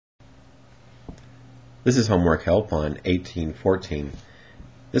This is homework help on 1814.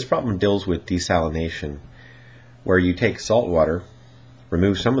 This problem deals with desalination, where you take salt water,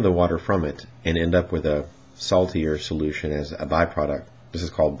 remove some of the water from it, and end up with a saltier solution as a byproduct. This is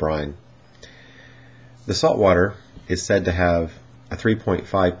called brine. The salt water is said to have a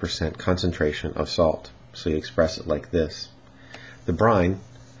 3.5% concentration of salt, so you express it like this. The brine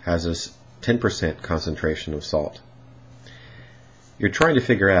has a 10% concentration of salt. You're trying to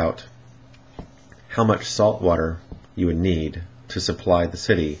figure out how much salt water you would need to supply the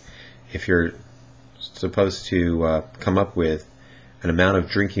city if you're supposed to come up with an amount of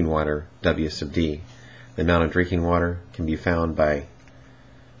drinking water, W sub D. The amount of drinking water can be found by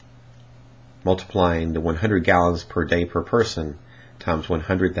multiplying the 100 gallons per day per person times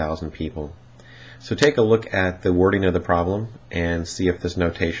 100,000 people. So take a look at the wording of the problem and see if this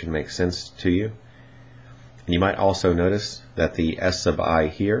notation makes sense to you. And you might also notice that the S sub I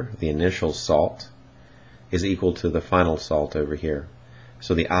here, the initial salt, is equal to the final salt over here.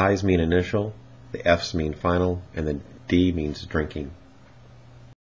 So the I's mean initial, the F's mean final, and the D means drinking.